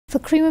For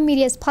Creamer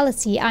Media's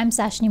Policy, I'm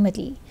Sashni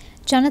Mudli.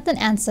 Jonathan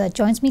Answer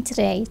joins me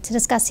today to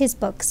discuss his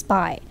book,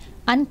 Spy,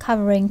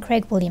 Uncovering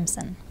Craig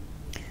Williamson.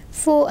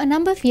 For a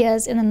number of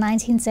years in the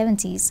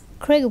 1970s,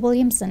 Craig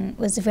Williamson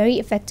was a very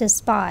effective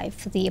spy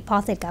for the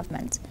apartheid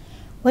government.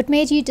 What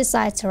made you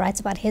decide to write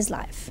about his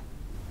life?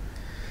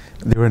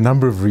 There were a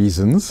number of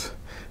reasons.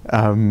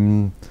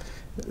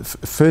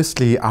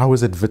 Firstly, I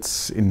was at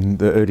Wits in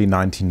the early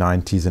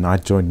 1990s and I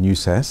joined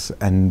NUSAS,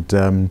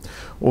 and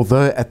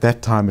although at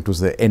that time it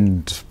was the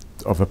end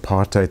of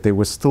apartheid, there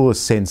was still a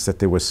sense that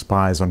there were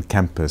spies on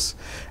campus,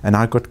 and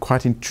I got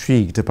quite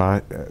intrigued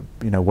about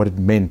what it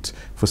meant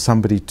for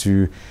somebody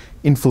to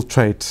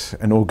infiltrate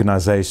an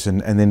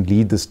organization and then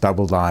lead this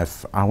double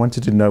life. I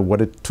wanted to know what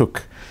it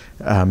took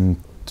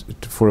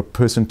for a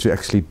person to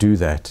actually do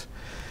that.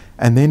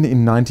 And then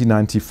in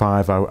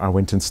 1995, I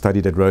went and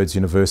studied at Wits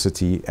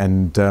University,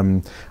 and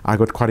I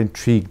got quite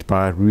intrigued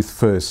by Ruth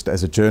First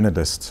as a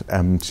journalist.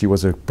 She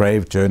was a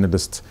brave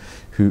journalist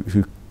who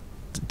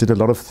did a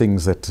lot of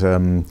things that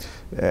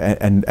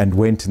and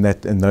went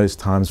in those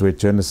times where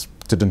journalists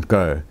didn't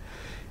go.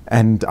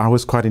 And I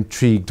was quite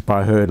intrigued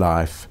by her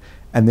life.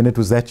 And then it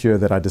was that year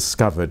that I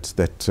discovered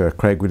that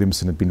Craig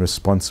Williamson had been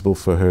responsible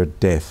for her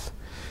death.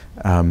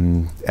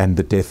 And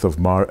the death of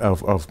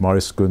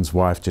Maurice Schoon's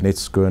wife, Jeanette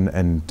Schoon,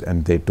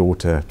 and their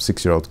daughter,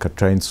 6-year-old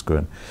Katrine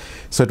Schoon.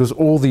 So it was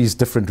all these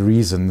different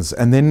reasons.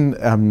 And then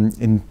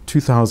in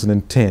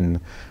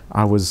 2010,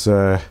 I was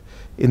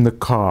in the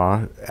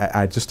car.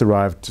 I just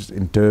arrived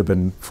in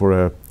Durban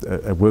for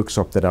a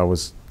workshop that I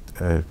was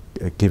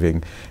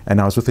giving,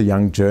 and I was with a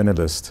young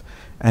journalist.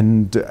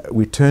 And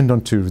we turned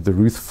onto the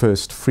Ruth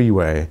First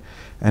freeway.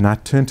 And I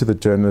turned to the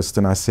journalist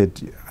and I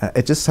said,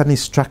 it just suddenly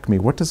struck me,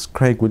 what does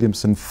Craig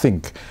Williamson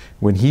think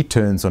when he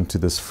turns onto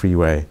this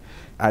freeway?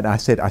 And I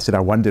said, I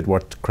wondered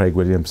what Craig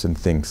Williamson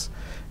thinks.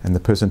 And the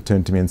person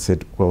turned to me and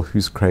said, well,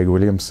 who's Craig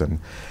Williamson?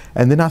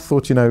 And then I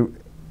thought,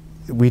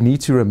 we need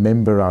to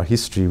remember our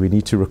history. We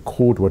need to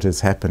record what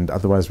has happened,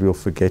 otherwise we'll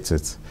forget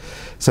it.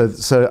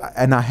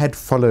 And I had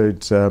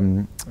followed,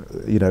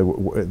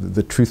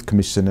 the Truth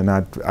Commission, and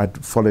I'd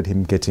followed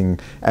him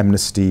getting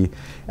amnesty,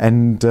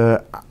 and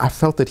I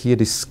felt that he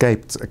had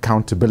escaped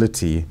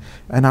accountability,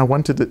 and I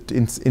wanted it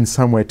in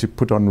some way to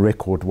put on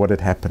record what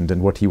had happened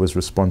and what he was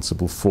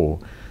responsible for.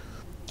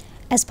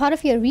 As part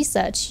of your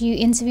research, you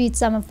interviewed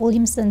some of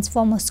Williamson's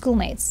former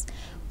schoolmates.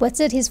 What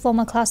did his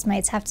former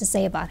classmates have to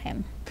say about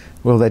him?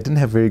 Well, they didn't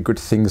have very good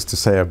things to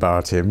say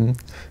about him.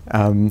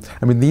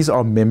 These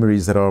are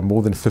memories that are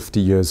more than 50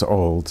 years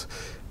old,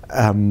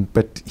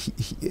 but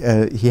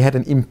he had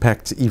an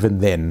impact even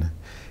then.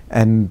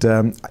 And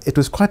it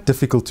was quite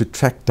difficult to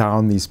track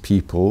down these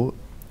people,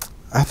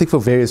 I think for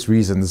various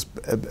reasons,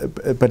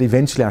 but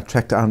eventually I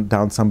tracked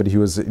down somebody who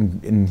was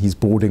in his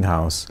boarding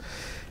house.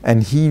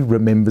 And he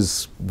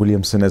remembers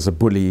Williamson as a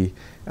bully,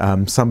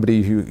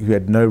 somebody who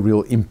had no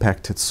real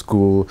impact at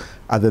school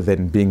other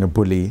than being a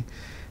bully.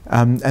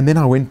 And then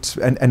I went,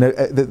 and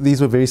these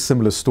were very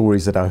similar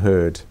stories that I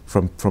heard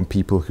from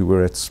people who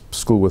were at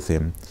school with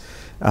him.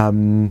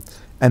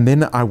 And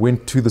then I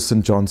went to the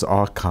St. John's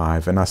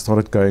archive, and I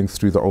started going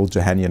through the Old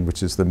Johannian,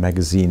 which is the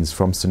magazines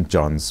from St.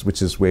 John's,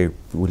 which is where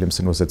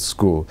Williamson was at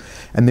school.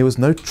 And there was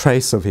no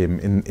trace of him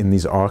in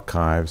these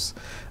archives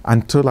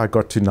until I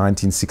got to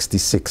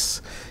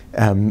 1966.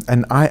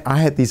 And I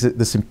had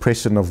this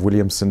impression of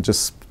Williamson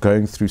just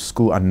going through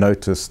school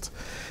unnoticed.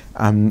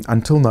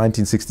 Until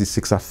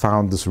 1966, I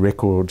found this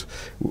record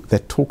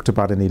that talked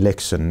about an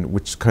election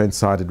which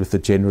coincided with the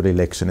general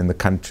election in the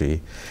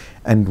country.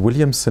 And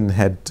Williamson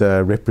had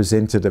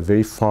represented a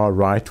very far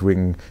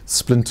right-wing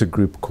splinter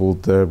group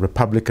called the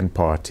Republican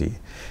Party,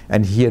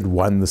 and he had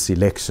won this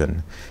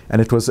election. And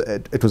it was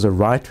a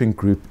right-wing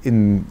group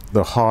in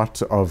the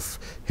heart of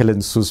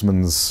Helen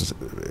Suzman's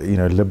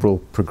Liberal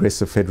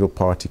Progressive Federal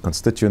Party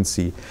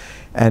constituency,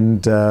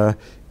 and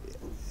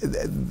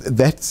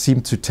that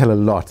seemed to tell a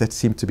lot. That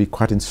seemed to be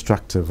quite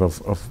instructive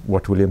of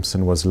what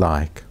Williamson was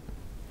like.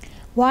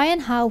 Why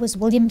and how was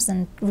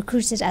Williamson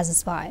recruited as a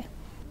spy?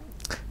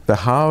 The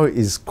how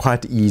is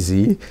quite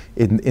easy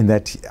in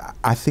that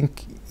I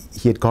think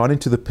he had gone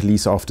into the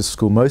police after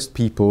school. Most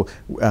people,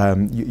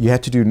 you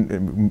had to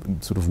do,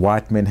 sort of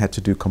white men had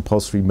to do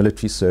compulsory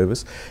military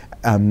service,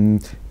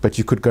 but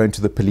you could go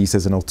into the police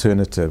as an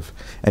alternative.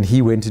 And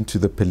he went into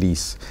the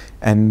police.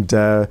 And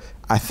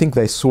I think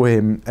they saw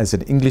him as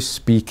an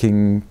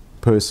English-speaking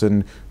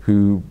person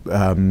who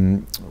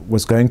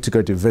was going to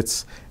go to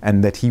Wits,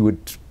 and that he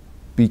would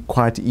be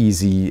quite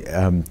easy,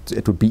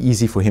 it would be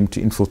easy for him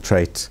to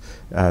infiltrate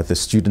the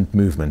student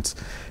movement.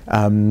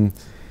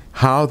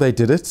 How they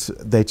did it,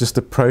 they just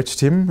approached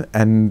him,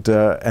 and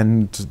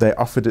they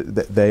offered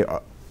it, they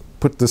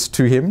put this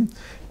to him,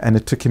 and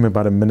it took him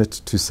about a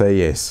minute to say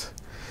yes.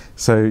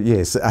 So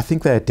yes, I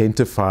think they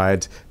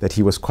identified that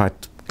he was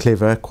quite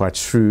clever, quite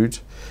shrewd,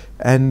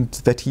 and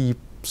that he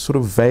sort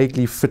of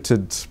vaguely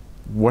fitted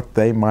what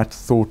they might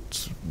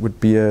thought would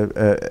be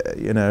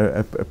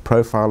a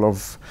profile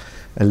of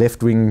a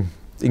left-wing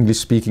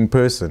English-speaking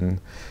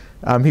person.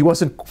 He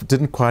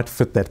didn't quite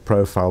fit that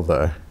profile,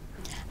 though.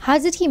 How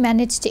did he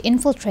manage to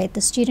infiltrate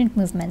the student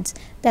movement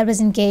that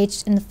was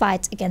engaged in the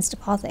fight against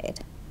apartheid?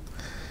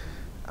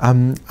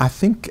 I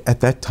think at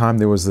that time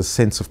there was a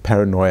sense of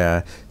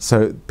paranoia,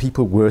 so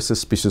people were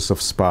suspicious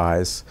of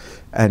spies,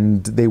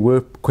 and there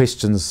were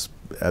questions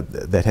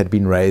that had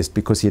been raised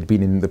because he had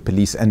been in the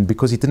police and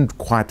because he didn't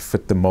quite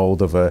fit the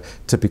mold of a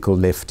typical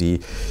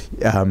lefty.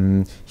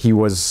 He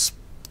was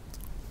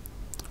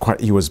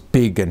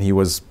big, and he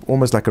was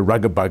almost like a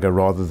rugger-bugger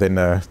rather than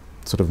a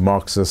sort of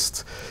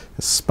Marxist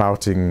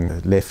spouting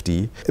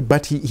lefty.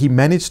 But he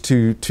managed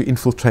to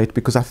infiltrate,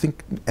 because I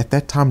think at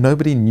that time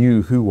nobody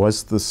knew who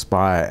was the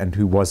spy and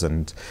who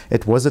wasn't.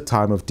 It was a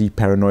time of deep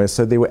paranoia,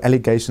 so there were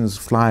allegations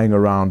flying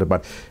around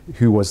about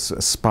who was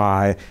a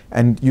spy,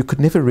 and you could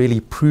never really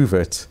prove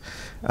it.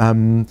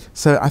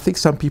 So I think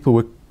some people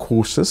were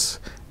cautious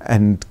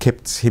and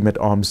kept him at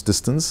arm's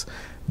distance.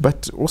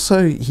 But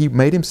also he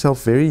made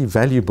himself very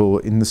valuable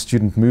in the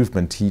student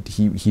movement.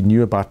 He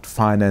knew about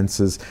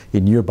finances, he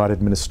knew about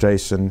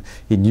administration,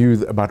 he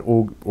knew about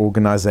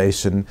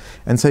organization.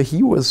 And so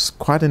he was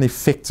quite an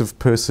effective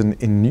person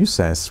in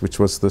NUSAS, which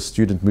was the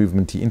student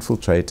movement he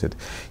infiltrated.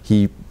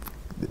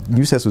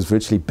 NUSAS was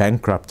virtually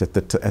bankrupt at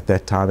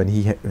that time, and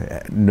he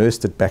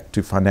nursed it back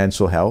to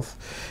financial health.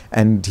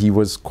 And he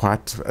was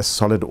quite a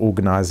solid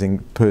organizing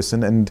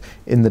person. And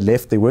in the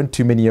left, there weren't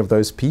too many of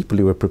those people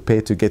who were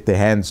prepared to get their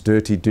hands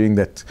dirty doing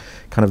that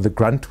kind of the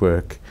grunt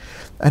work.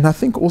 And I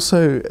think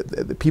also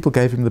people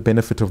gave him the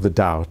benefit of the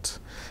doubt.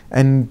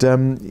 And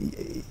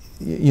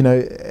you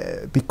know,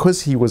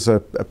 because he was a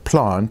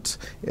plant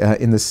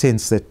in the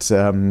sense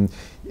that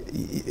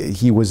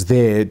he was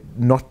there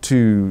not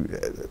to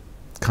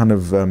kind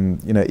of,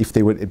 you know, if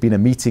there had been a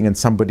meeting and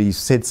somebody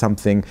said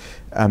something,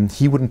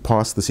 he wouldn't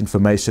pass this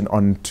information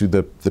on to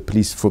the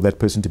police for that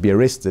person to be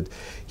arrested.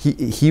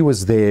 He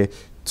was there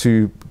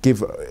to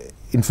give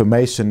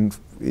information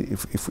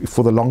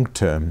for the long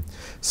term.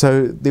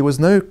 So there was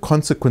no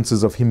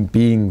consequences of him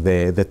being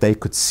there that they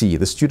could see.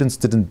 The students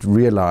didn't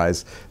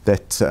realize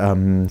that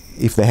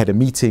if they had a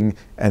meeting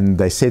and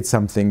they said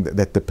something,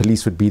 that the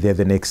police would be there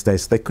the next day,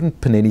 so they couldn't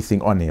pin anything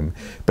on him.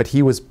 But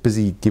he was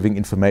busy giving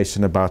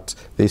information about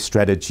their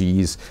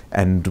strategies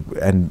and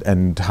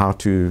how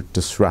to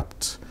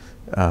disrupt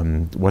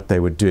what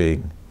they were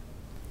doing.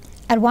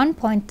 At one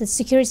point, the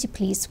security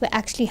police were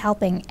actually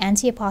helping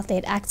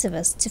anti-apartheid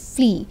activists to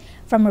flee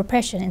from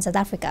repression in South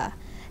Africa.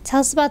 Tell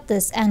us about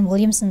this and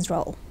Williamson's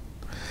role.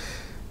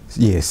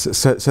 Yes,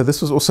 so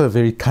this was also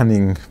very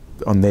cunning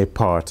on their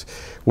part.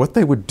 What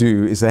they would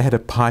do is they had a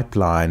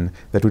pipeline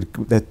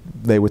that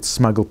they would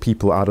smuggle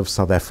people out of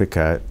South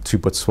Africa to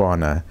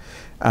Botswana.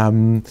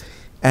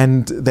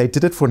 And they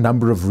did it for a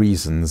number of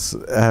reasons.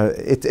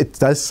 It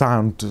does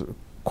sound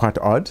quite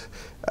odd.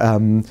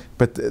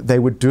 But they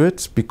would do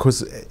it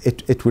because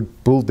it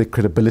would build the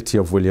credibility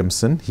of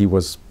Williamson. He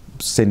was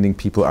sending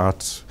people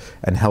out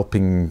and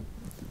helping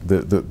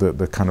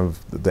the kind of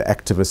the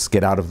activists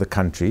get out of the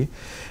country.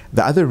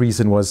 The other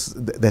reason was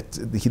that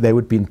they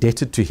would be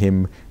indebted to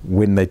him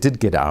when they did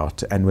get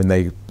out and when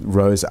they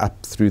rose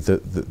up through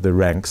the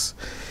ranks.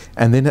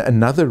 And then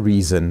another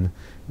reason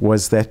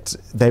was that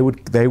they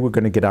were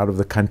going to get out of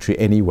the country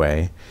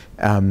anyway,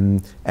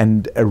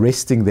 and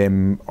arresting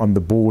them on the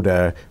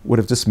border would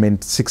have just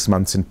meant 6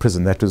 months in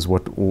prison. That was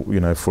what, you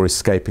know, for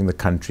escaping the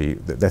country.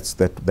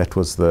 That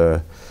was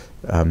the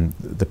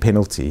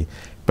penalty.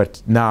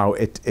 But now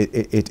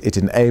it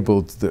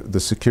enabled the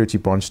security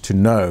branch to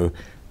know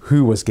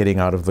who was getting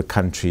out of the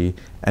country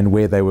and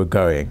where they were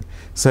going.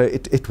 So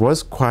it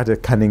was quite a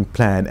cunning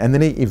plan. And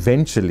then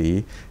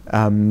eventually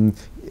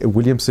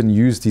Williamson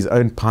used his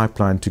own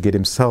pipeline to get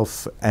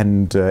himself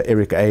and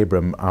Eric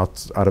Abram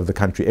out of the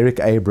country. Eric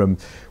Abram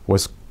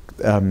was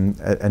a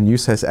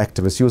NUSAS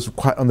activist. He was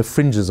quite on the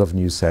fringes of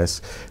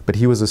NUSAS, but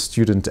he was a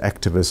student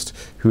activist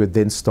who had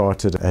then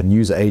started a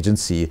news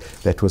agency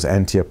that was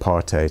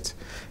anti-apartheid.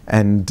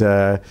 And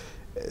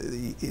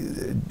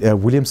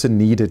Williamson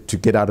needed to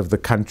get out of the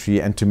country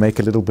and to make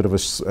a little bit of a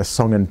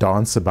song and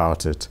dance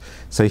about it.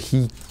 So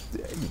he,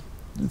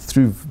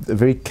 through a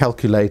very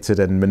calculated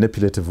and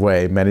manipulative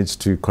way, managed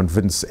to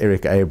convince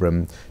Eric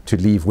Abram to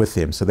leave with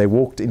him. So they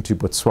walked into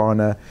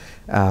Botswana,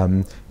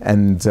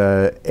 and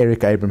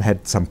Eric Abram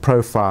had some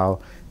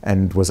profile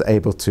and was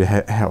able to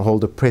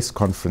hold a press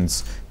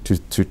conference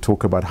to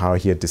talk about how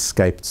he had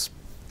escaped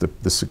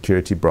the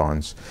security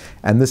branch.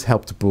 And this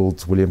helped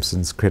build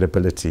Williamson's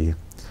credibility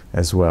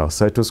as well.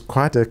 So it was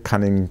quite a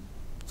cunning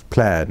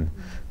plan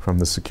from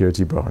the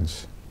security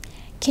branch.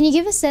 Can you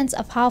give a sense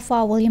of how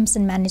far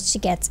Williamson managed to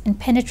get in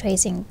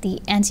penetrating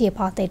the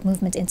anti-apartheid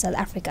movement in South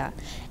Africa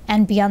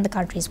and beyond the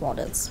country's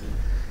borders?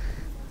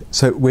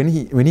 So when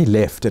he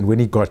left and when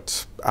he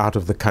got out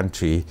of the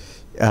country,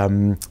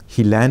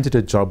 he landed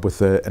a job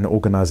with an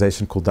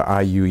organization called the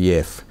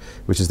IUEF,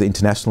 which is the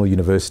International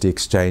University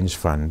Exchange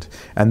Fund.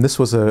 And this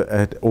was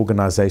an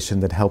organization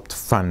that helped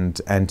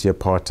fund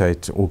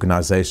anti-apartheid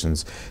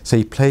organizations. So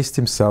he placed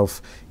himself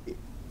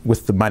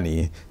with the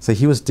money. So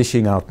he was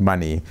dishing out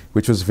money,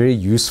 which was very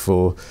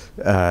useful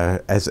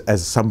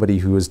as somebody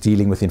who was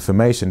dealing with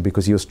information,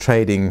 because he was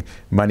trading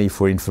money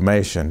for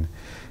information.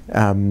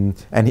 And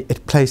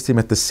it placed him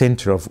at the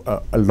center of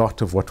a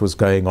lot of what was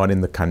going on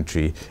in the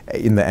country,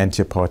 in the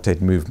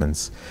anti-apartheid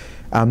movements.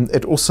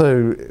 It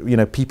also,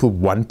 people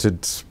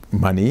wanted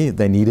money.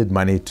 They needed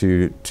money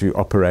to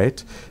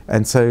operate.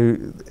 And so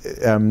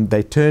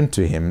they turned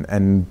to him,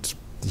 and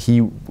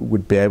he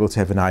would be able to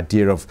have an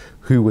idea of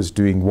who was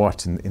doing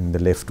what in the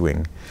left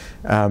wing.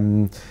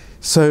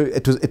 So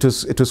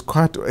it was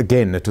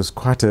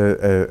quite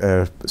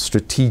a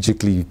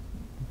strategically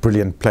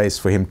brilliant place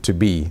for him to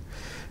be.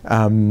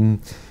 And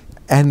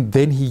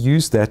then he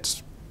used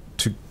that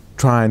to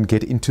try and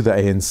get into the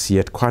ANC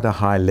at quite a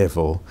high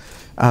level.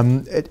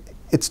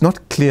 It's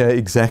not clear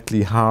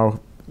exactly how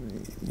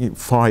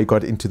far he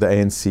got into the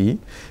ANC.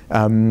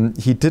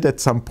 He did at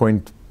some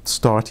point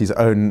start his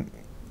own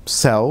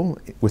cell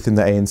within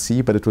the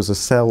ANC, but it was a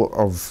cell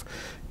of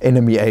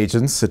enemy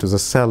agents. It was a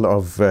cell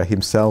of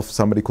himself,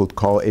 somebody called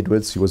Carl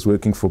Edwards, who was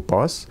working for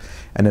Boss,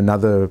 and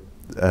another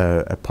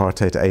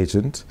apartheid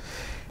agent.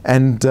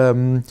 And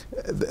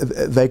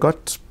they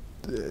got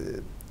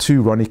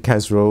two Ronnie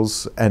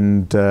Casrolls,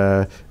 and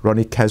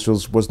Ronnie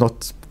Casrolls was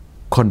not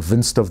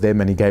convinced of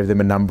them, and he gave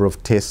them a number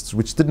of tests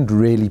which didn't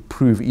really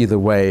prove either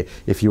way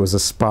if he was a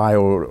spy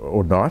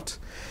or not.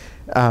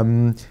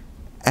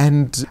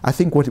 And I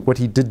think what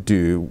he did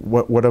do,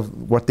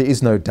 what there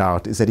is no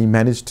doubt, is that he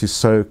managed to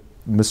sow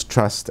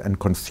mistrust and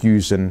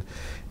confusion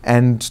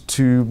and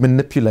to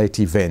manipulate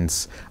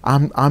events.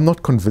 I'm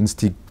not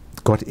convinced he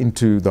got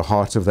into the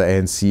heart of the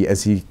ANC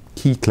as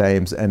he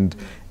claims, and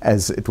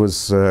as it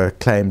was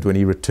claimed when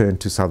he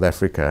returned to South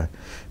Africa.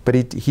 But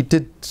he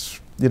did,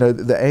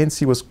 the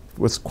ANC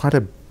was quite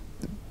a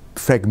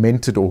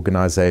fragmented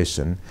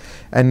organization,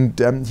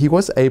 and he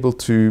was able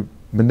to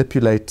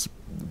manipulate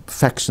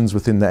factions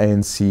within the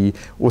ANC,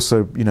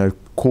 also,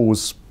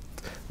 cause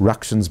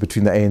ructions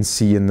between the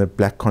ANC and the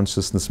Black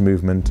Consciousness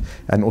Movement,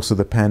 and also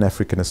the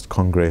Pan-Africanist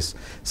Congress.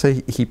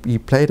 So he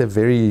played a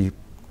very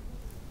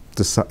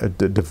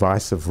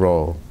divisive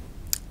role.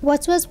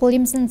 What was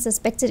Williamson's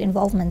suspected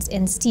involvement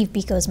in Steve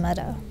Biko's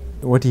murder?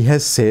 What he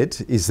has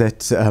said is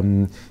that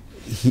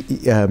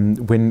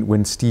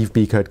when Steve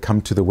Biko had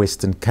come to the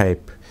Western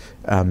Cape,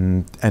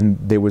 and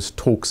there was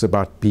talks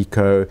about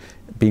Biko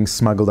being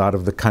smuggled out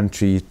of the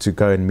country to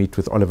go and meet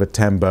with Oliver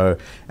Tambo,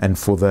 and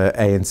for the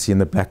ANC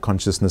and the Black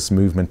Consciousness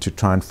Movement to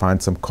try and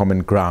find some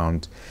common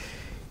ground.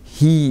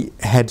 He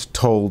had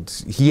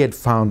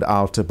found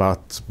out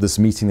about this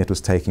meeting that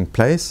was taking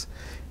place,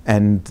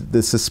 and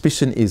the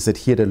suspicion is that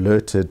he had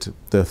alerted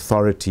the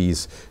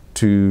authorities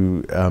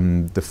to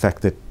the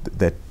fact that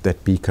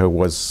Biko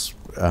was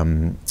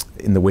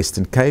in the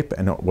Western Cape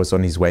and was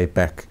on his way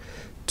back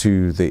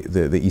to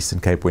the Eastern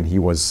Cape when he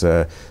was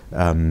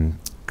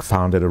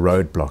found at a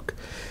roadblock.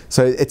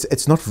 So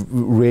it's not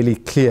really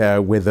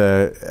clear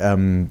whether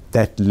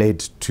that led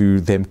to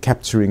them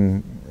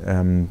capturing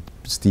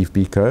Steve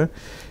Biko,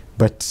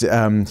 but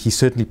he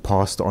certainly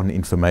passed on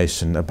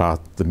information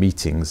about the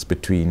meetings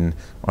between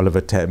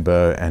Oliver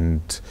Tambo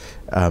and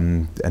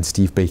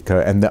Steve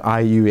Biko, and the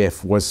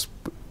IUF was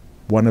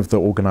one of the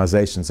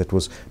organizations that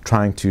was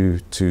trying to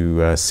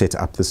set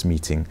up this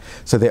meeting.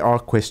 So there are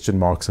question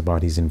marks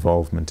about his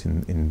involvement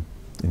in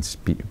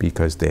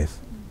Biko's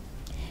death.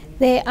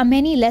 There are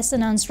many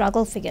lesser-known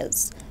struggle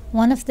figures,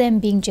 one of them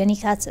being Jenny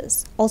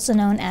Curtis, also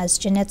known as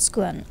Jeanette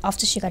Schoon,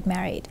 after she got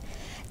married.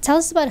 Tell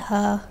us about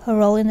her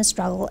role in the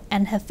struggle,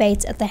 and her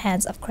fate at the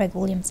hands of Craig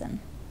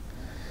Williamson.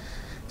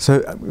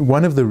 So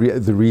one of the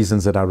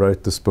reasons that I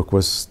wrote this book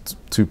was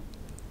to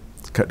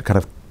kind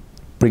of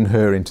bring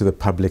her into the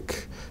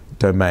public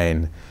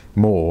domain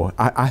more.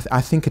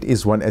 I think it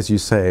is one, as you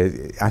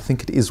say, I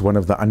think it is one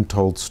of the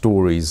untold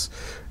stories.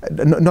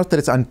 Not that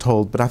it's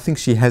untold, but I think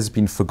she has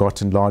been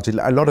forgotten largely.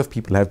 A lot of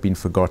people have been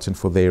forgotten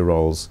for their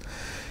roles.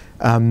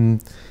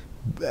 And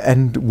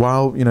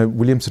while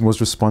Williamson was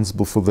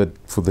responsible for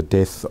the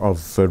death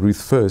of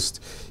Ruth First,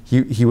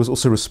 he was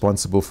also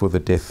responsible for the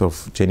death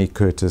of Jenny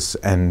Curtis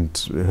and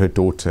her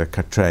daughter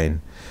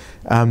Katrine.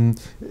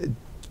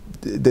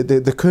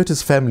 The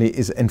Curtis family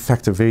is in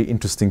fact a very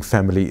interesting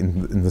family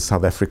in the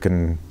South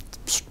African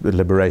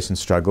liberation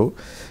struggle.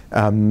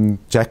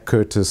 Jack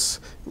Curtis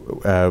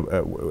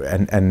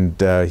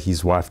and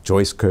his wife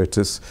Joyce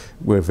Curtis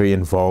were very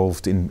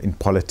involved in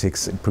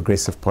politics, in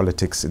progressive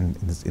politics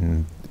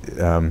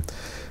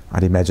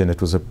I'd imagine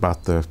it was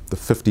about the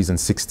 50s and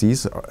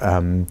 60s.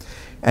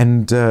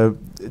 And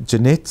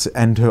Jeanette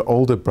and her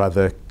older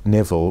brother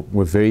Neville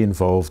were very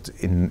involved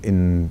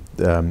in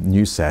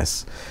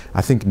NUSAS.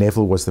 I think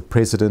Neville was the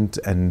president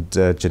and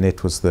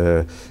Jeanette was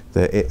the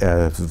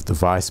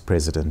vice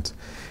president.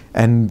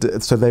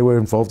 And so they were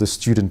involved as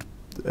student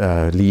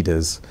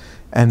leaders.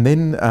 And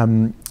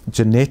then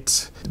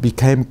Jeanette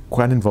became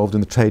quite involved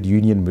in the trade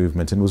union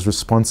movement and was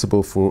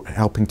responsible for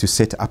helping to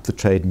set up the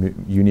trade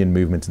union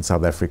movement in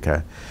South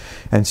Africa.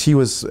 And she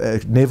was,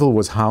 Neville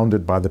was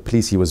hounded by the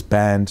police. He was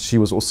banned. She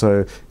was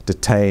also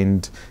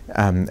detained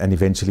and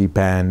eventually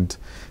banned.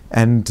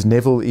 And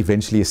Neville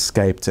eventually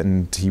escaped,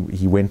 and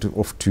he went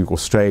off to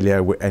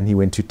Australia, and he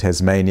went to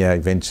Tasmania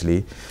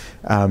eventually.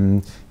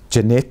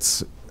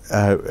 Jeanette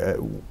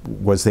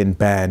was then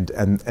banned,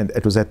 and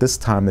it was at this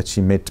time that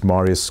she met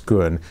Marius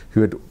Schoen,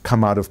 who had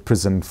come out of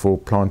prison for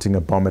planting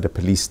a bomb at a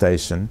police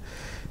station.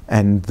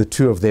 And the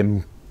two of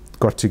them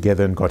got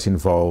together and got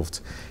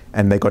involved,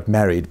 and they got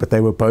married, but they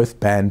were both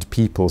banned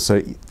people,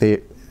 so their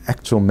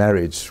actual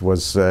marriage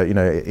was,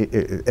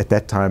 at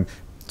that time,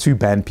 two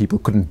banned people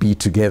couldn't be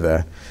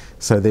together.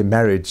 So their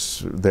marriage,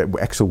 the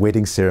actual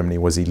wedding ceremony,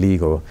 was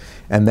illegal.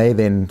 And they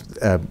then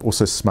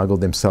also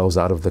smuggled themselves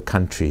out of the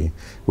country,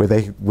 where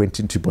they went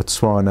into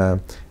Botswana,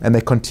 and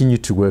they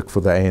continued to work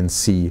for the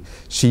ANC.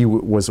 She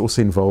was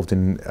also involved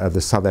in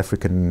the South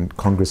African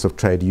Congress of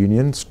Trade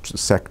Unions,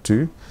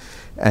 SACTU.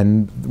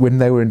 And when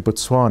they were in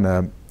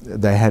Botswana,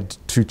 they had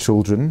two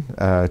children,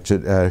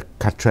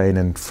 Katrain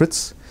and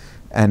Fritz.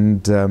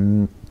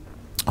 And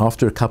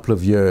after a couple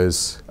of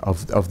years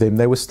of them,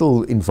 they were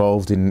still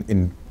involved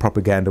in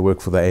propaganda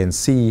work for the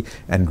ANC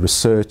and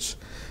research.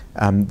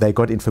 They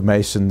got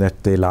information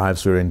that their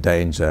lives were in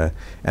danger,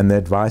 and the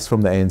advice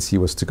from the ANC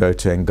was to go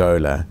to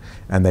Angola.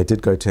 And they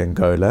did go to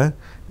Angola,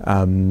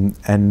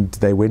 and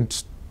they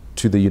went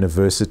to the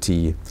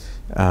university,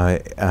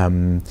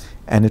 and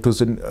it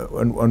was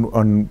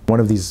on one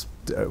of these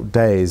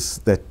days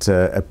that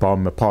a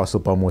parcel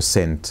bomb was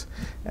sent,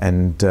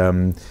 and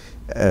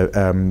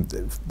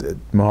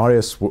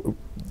Marius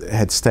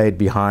had stayed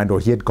behind, or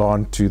he had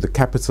gone to the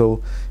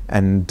capital,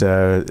 and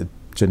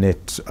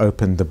Jeanette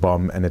opened the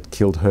bomb, and it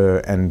killed her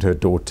and her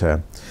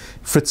daughter.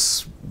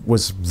 Fritz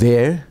was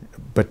there,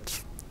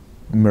 but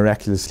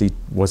miraculously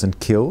wasn't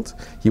killed.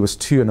 He was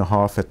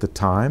 2.5 at the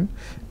time,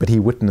 but he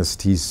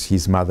witnessed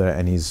his mother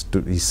and his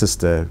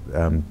sister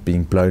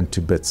being blown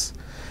to bits.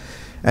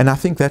 And I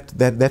think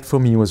that for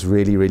me was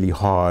really, really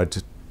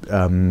hard.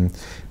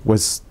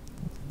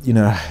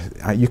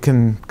 You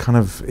can kind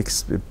of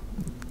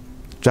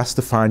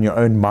justify in your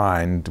own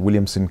mind,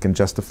 Williamson can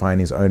justify in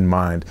his own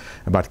mind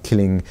about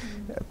killing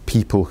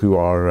people who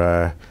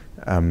are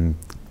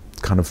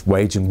kind of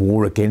waging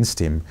war against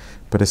him.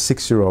 But a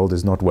 6-year-old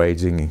is not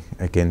waging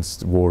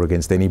war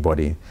against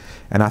anybody.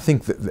 And I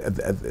think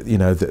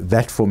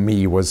that for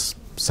me was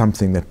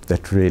something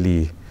that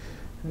really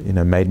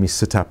made me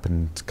sit up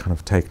and kind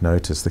of take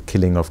notice, the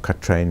killing of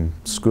Katrain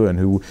Schoen,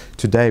 who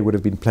today would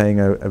have been playing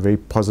a very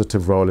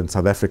positive role in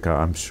South Africa,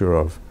 I'm sure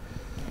of.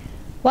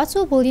 What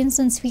were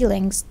Williamson's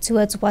feelings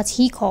towards what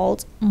he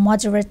called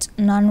moderate,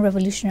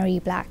 non-revolutionary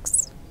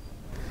blacks?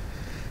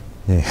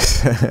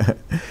 Yes.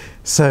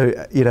 So,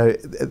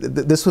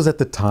 this was at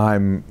the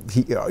time,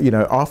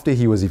 after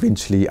he was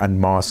eventually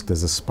unmasked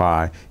as a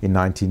spy in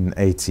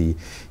 1980,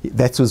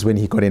 that was when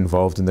he got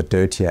involved in the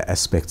dirtier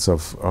aspects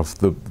of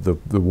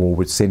the war,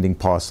 with sending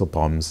parcel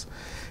bombs.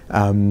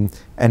 And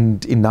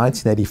in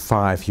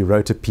 1985, he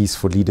wrote a piece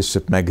for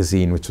Leadership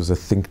magazine, which was a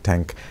think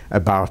tank,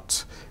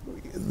 about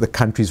the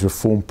country's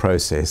reform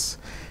process.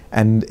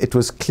 And it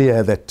was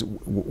clear that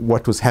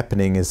what was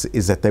happening is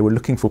that they were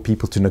looking for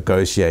people to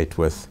negotiate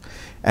with.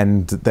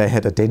 And they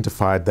had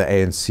identified the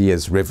ANC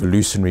as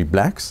revolutionary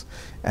blacks.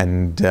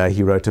 And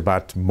he wrote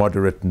about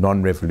moderate,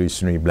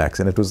 non-revolutionary blacks.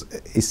 And it was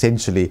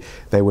essentially,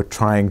 they were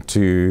trying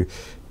to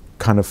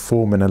kind of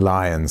form an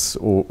alliance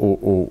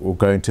or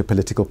go into a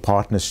political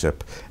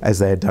partnership, as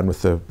they had done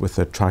with the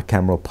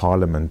tricameral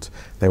parliament.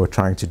 They were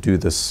trying to do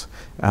this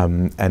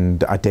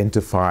and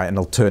identify an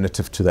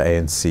alternative to the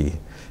ANC.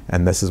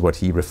 And this is what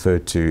he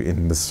referred to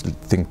in this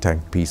think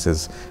tank piece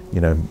as,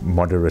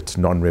 moderate,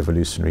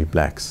 non-revolutionary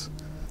blacks.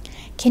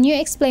 Can you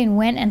explain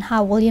when and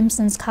how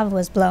Williamson's cover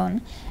was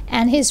blown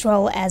and his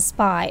role as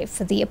spy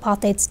for the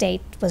apartheid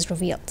state was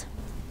revealed?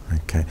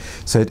 Okay,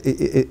 so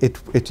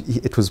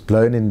it was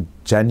blown in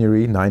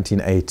January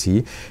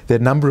 1980. There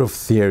are a number of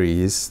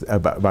theories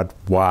about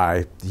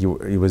why he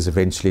was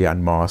eventually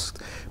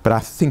unmasked, but I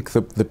think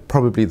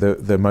probably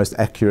the most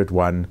accurate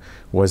one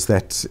was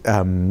that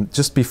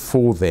just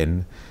before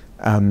then,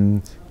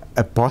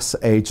 a boss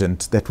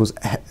agent that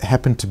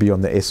happened to be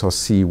on the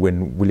SRC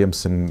when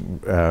Williamson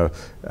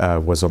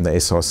was on the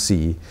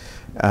SRC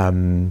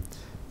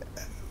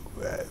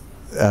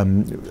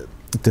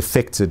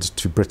defected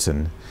to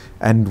Britain.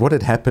 And what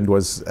had happened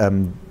was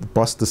the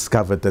boss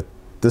discovered that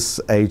this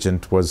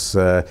agent was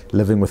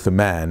living with a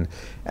man,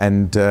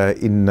 and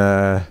in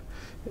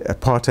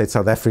apartheid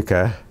South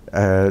Africa,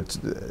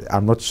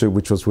 I'm not sure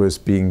which was worse,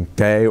 being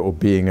gay or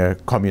being a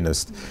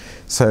communist.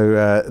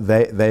 So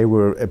they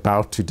were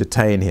about to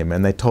detain him,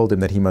 and they told him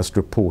that he must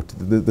report.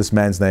 This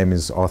man's name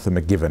is Arthur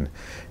McGiven,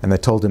 and they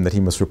told him that he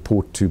must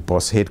report to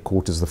boss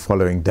headquarters the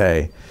following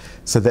day.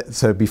 So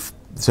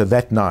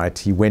that night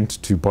he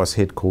went to boss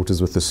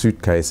headquarters with a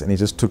suitcase, and he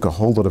just took a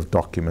whole lot of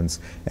documents,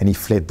 and he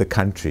fled the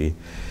country.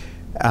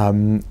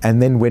 And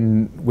then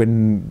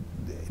when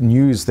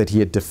news that he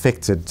had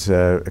defected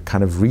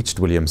kind of reached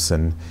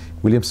Williamson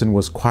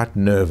was quite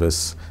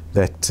nervous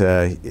that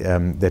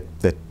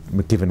that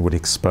McGiven would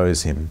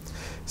expose him.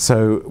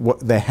 So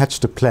they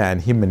hatched a plan,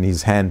 him and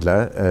his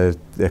handler,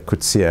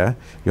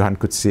 Johan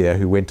Coetzee,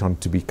 who went on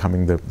to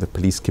becoming the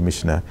police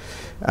commissioner,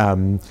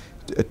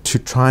 to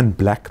try and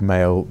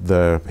blackmail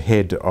the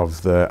head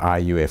of the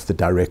IUF, the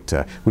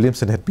director.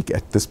 Williamson had,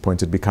 at this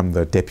point, had become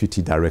the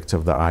deputy director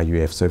of the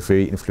IUF, so a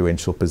very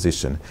influential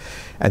position.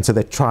 And so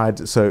they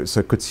tried, so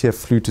Coetzee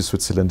flew to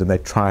Switzerland and they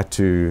tried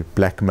to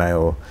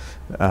blackmail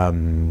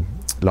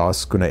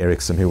Lars Gunnar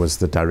Eriksson, who was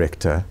the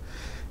director.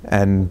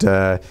 And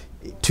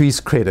to his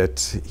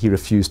credit, he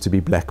refused to be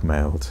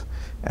blackmailed.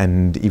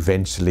 And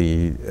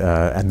eventually,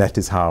 and that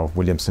is how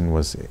Williamson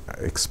was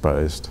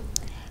exposed.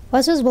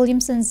 What was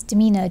Williamson's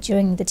demeanor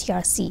during the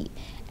TRC,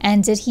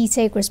 and did he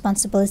take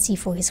responsibility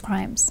for his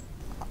crimes?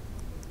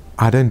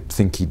 I don't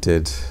think he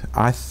did.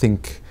 I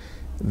think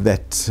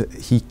that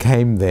he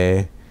came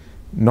there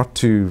not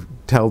to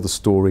tell the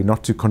story,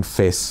 not to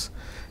confess,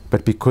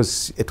 but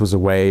because it was a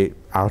way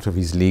out of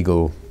his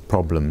legal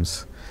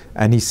problems.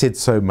 And he said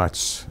so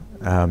much,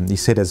 he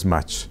said as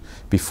much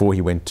before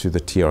he went to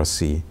the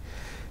TRC.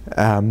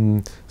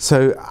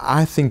 So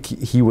I think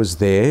he was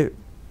there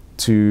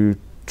to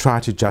try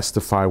to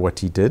justify what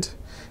he did,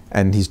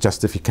 and his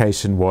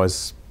justification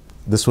was,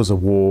 this was a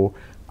war,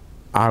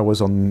 I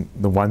was on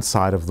the one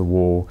side of the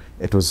war,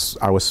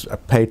 I was a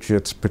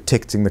patriot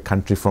protecting the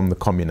country from the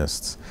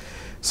communists.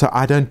 So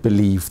I don't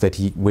believe that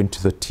he went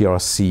to the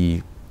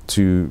TRC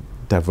to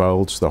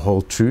divulge the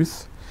whole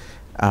truth,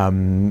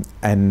 and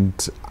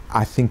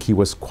I think he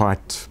was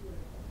quite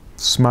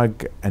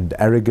smug and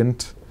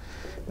arrogant.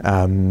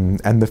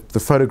 And the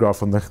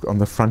photograph on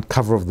the front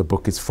cover of the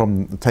book is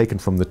taken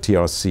from the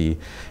TRC,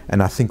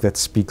 and I think that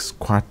speaks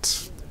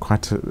quite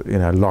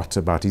a lot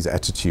about his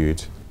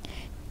attitude.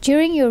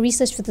 During your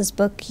research for this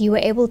book, you were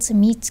able to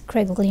meet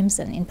Craig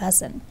Williamson in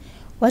person.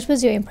 What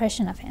was your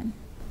impression of him?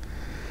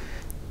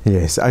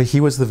 Yes, he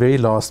was the very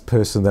last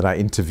person that I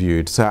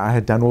interviewed. So I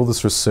had done all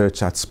this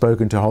research, I'd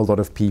spoken to a whole lot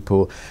of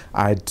people,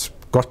 I'd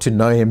got to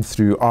know him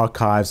through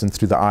archives and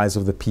through the eyes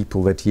of the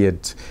people that he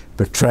had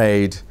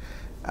betrayed.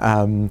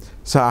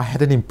 So I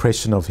had an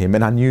impression of him,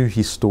 and I knew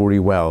his story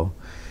well.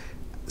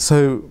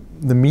 So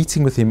the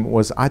meeting with him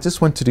was, I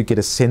just wanted to get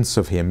a sense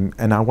of him,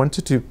 and I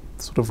wanted to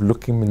sort of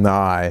look him in the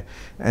eye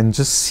and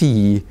just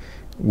see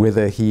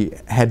whether he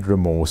had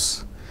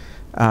remorse.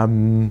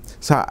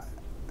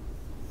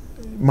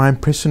 My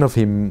impression of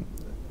him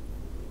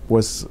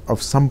was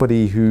of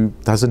somebody who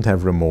doesn't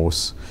have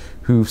remorse,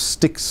 who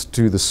sticks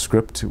to the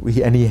script,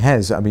 and he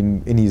has, I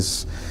mean, in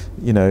his,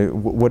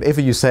 whatever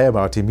you say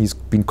about him, he's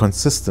been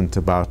consistent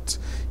about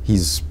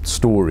his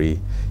story.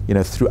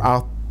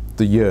 Throughout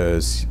the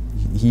years,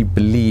 he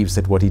believes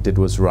that what he did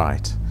was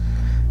right.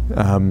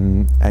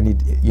 And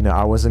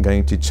I wasn't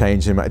going to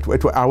change him.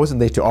 I wasn't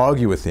there to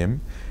argue with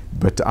him,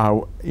 but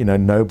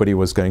nobody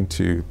was going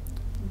to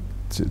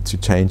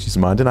change his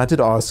mind. And I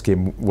did ask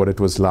him what it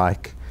was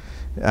like,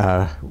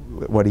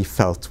 what he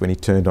felt when he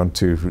turned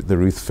onto the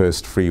Ruth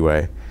First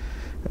Freeway.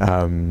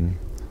 Yeah.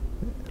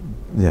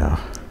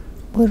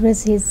 What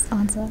was his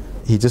answer?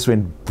 He just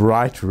went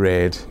bright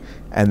red,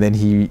 and then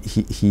he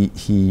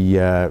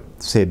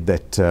said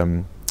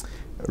that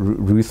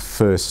Ruth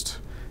First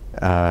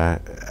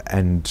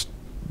and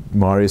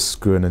Marius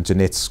Schoen and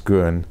Jeanette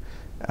Schoen,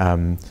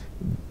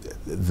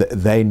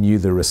 they knew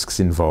the risks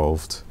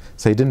involved.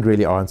 So he didn't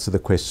really answer the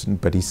question,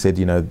 but he said,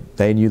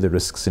 they knew the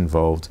risks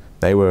involved.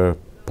 They were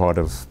part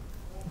of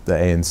the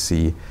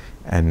ANC,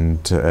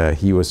 and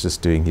he was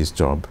just doing his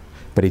job.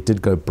 But he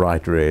did go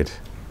bright red.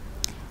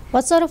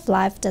 What sort of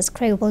life does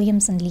Craig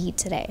Williamson lead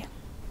today?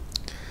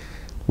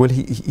 Well,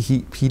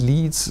 he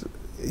leads,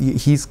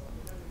 he's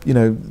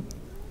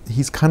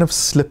kind of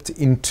slipped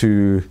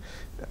into,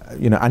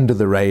 under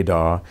the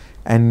radar,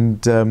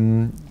 and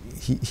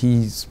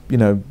he's,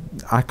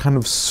 I kind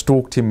of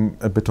stalked him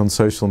a bit on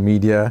social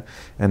media,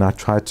 and I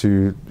tried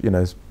to,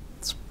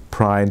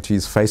 pry into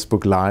his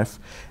Facebook life,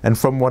 and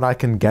from what I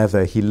can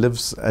gather, he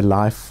lives a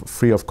life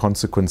free of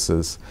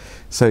consequences.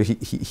 So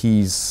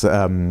he's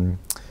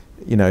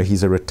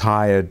he's a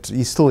retired,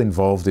 he's still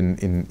involved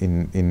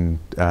in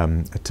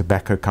a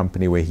tobacco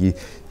company where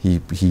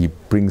he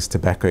brings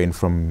tobacco in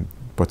from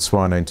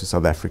Botswana into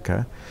South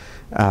Africa.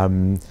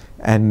 And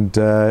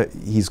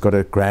he's got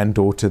a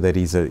granddaughter that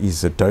he's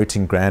a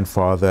doting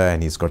grandfather,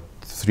 and he's got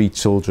 3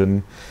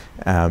 children,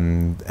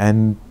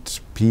 and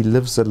he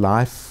lives a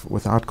life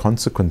without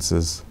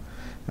consequences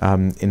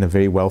in a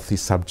very wealthy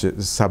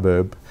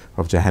suburb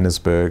of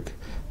Johannesburg,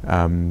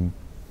 and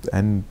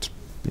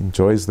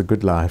enjoys the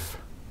good life.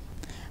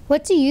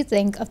 What do you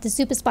think of the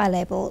super spy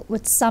label,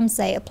 which some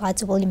say applied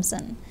to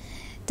Williamson?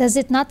 Does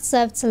it not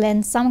serve to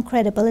lend some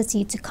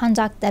credibility to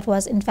conduct that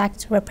was in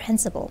fact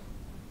reprehensible?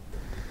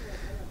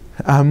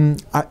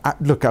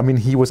 Look, I mean,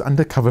 he was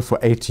undercover for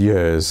 8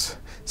 years,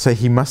 so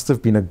he must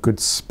have been a good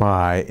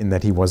spy in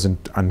that he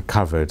wasn't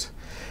uncovered.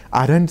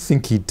 I don't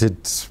think he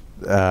did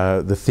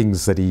the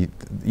things that he,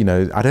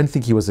 I don't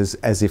think he was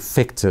as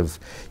effective.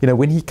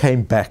 When he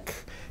came back,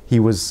 he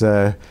was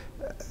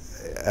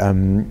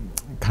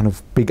kind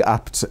of big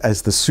upped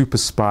as the super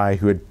spy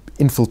who had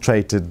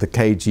infiltrated the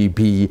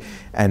KGB,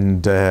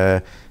 and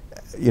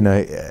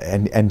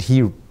and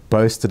he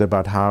boasted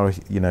about how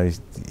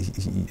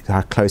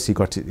how close he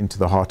got into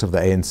the heart of the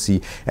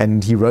ANC,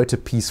 and he wrote a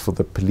piece for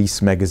the Police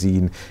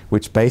magazine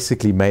which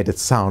basically made it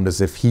sound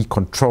as if he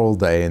controlled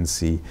the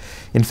ANC.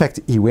 In fact,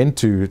 he went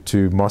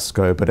to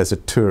Moscow, but as a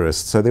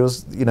tourist, so there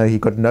was he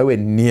got nowhere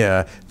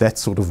near that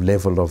sort of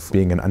level of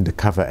being an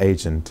undercover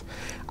agent.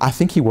 I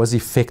think he was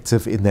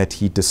effective in that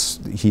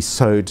he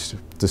sowed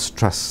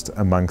distrust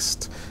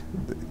amongst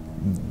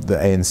the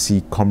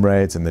ANC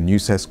comrades and the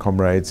NUSAS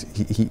comrades.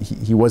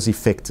 He was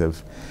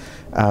effective.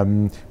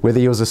 Whether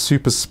he was a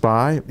super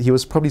spy, he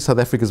was probably South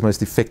Africa's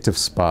most effective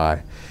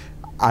spy.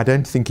 I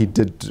don't think he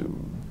did,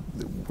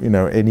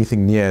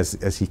 anything near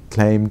as he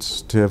claimed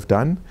to have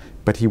done,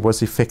 but he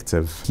was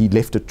effective. He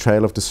left a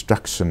trail of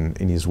destruction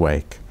in his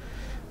wake.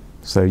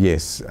 So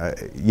yes,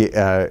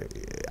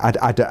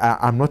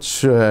 I'm not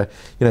sure,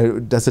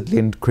 does it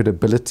lend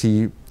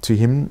credibility to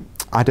him?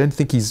 I don't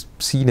think he's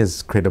seen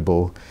as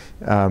credible.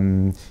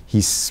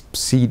 He's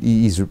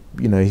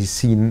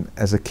seen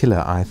as a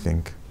killer, I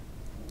think,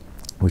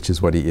 which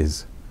is what he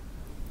is.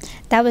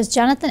 That was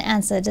Jonathan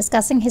Answer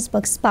discussing his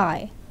book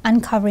Spy,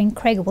 Uncovering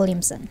Craig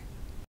Williamson.